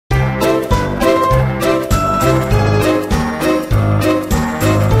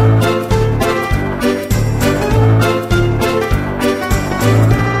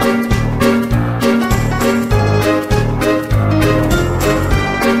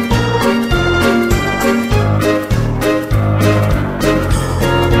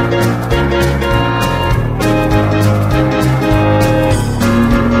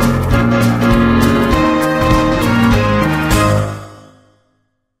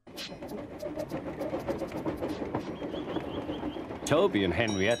Toby and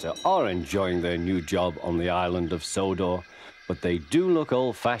Henrietta are enjoying their new job on the island of Sodor, but they do look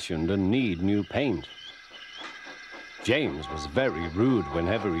old-fashioned and need new paint. James was very rude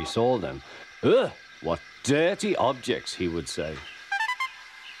whenever he saw them. "Ugh, what dirty objects," he would say.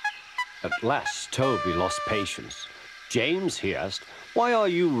 At last, Toby lost patience. "James," he asked, "why are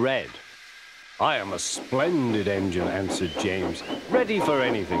you red?" "I am a splendid engine," answered James. "Ready for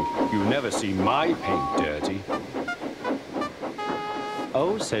anything. You never see my paint dirty."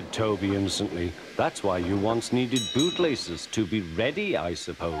 "Oh," said Toby innocently, "that's why you once needed bootlaces, to be ready, I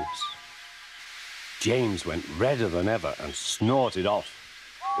suppose." James went redder than ever and snorted off.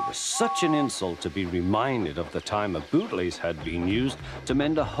 It was such an insult to be reminded of the time a bootlace had been used to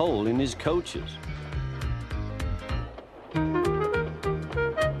mend a hole in his coaches.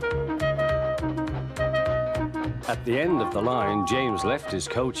 At the end of the line, James left his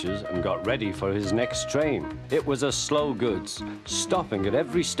coaches and got ready for his next train. It was a slow goods, stopping at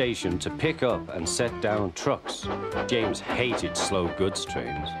every station to pick up and set down trucks. James hated slow goods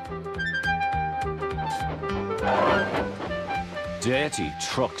trains. Dirty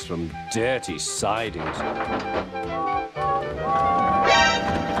trucks from dirty sidings.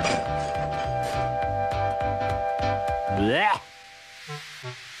 Blech!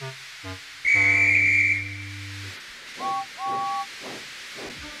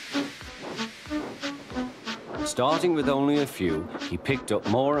 Starting with only a few, he picked up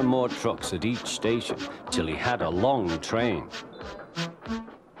more and more trucks at each station till he had a long train.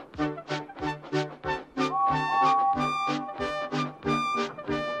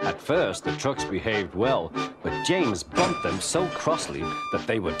 At first, the trucks behaved well, but James bumped them so crossly that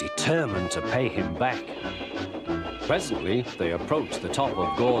they were determined to pay him back. Presently, they approached the top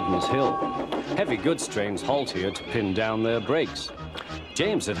of Gordon's Hill. Heavy goods trains halt here to pin down their brakes.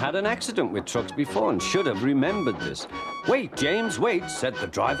 James had had an accident with trucks before and should have remembered this. "Wait, James, wait," said the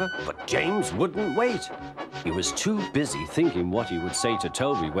driver, but James wouldn't wait. He was too busy thinking what he would say to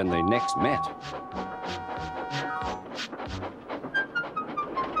Toby when they next met.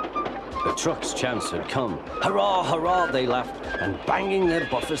 The truck's chance had come. "Hurrah, hurrah," they laughed, and banging their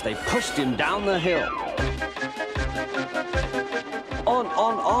buffers, they pushed him down the hill.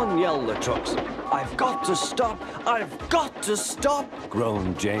 On, yelled the trucks. "I've got to stop! I've got to stop!"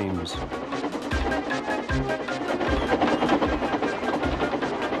 groaned James.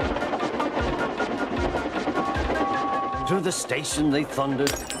 Through the station they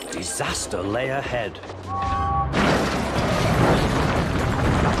thundered. Disaster lay ahead.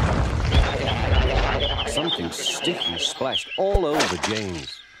 Something sticky splashed all over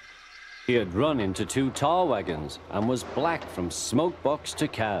James. He had run into two tar wagons and was black from smoke box to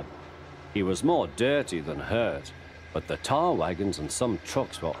cab. He was more dirty than hurt, but the tar wagons and some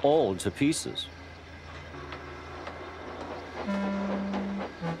trucks were all to pieces.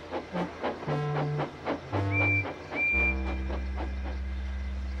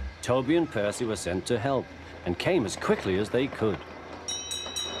 Toby and Percy were sent to help and came as quickly as they could.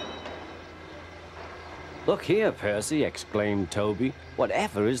 "Look here, Percy," exclaimed Toby.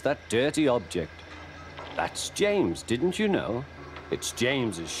 "Whatever is that dirty object?" "That's James, didn't you know?" "It's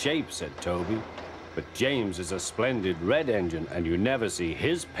James's shape," said Toby. "But James is a splendid red engine, and you never see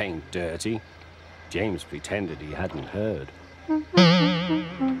his paint dirty." James pretended he hadn't heard.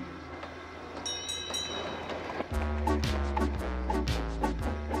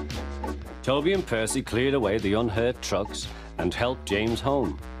 Toby and Percy cleared away the unhurt trucks and helped James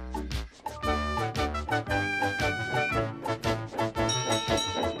home.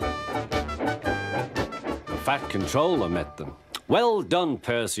 The Fat Controller met them. "Well done,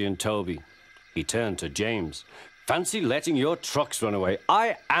 Percy and Toby." He turned to James. "Fancy letting your trucks run away.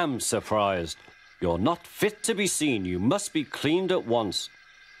 I am surprised. You're not fit to be seen. You must be cleaned at once.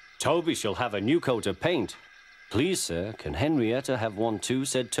 Toby shall have a new coat of paint." "Please, sir, can Henrietta have one too?"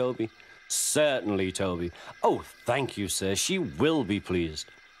 said Toby. "Certainly, Toby." "Oh, thank you, sir. She will be pleased."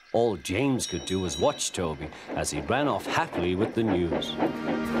 All James could do was watch Toby as he ran off happily with the news.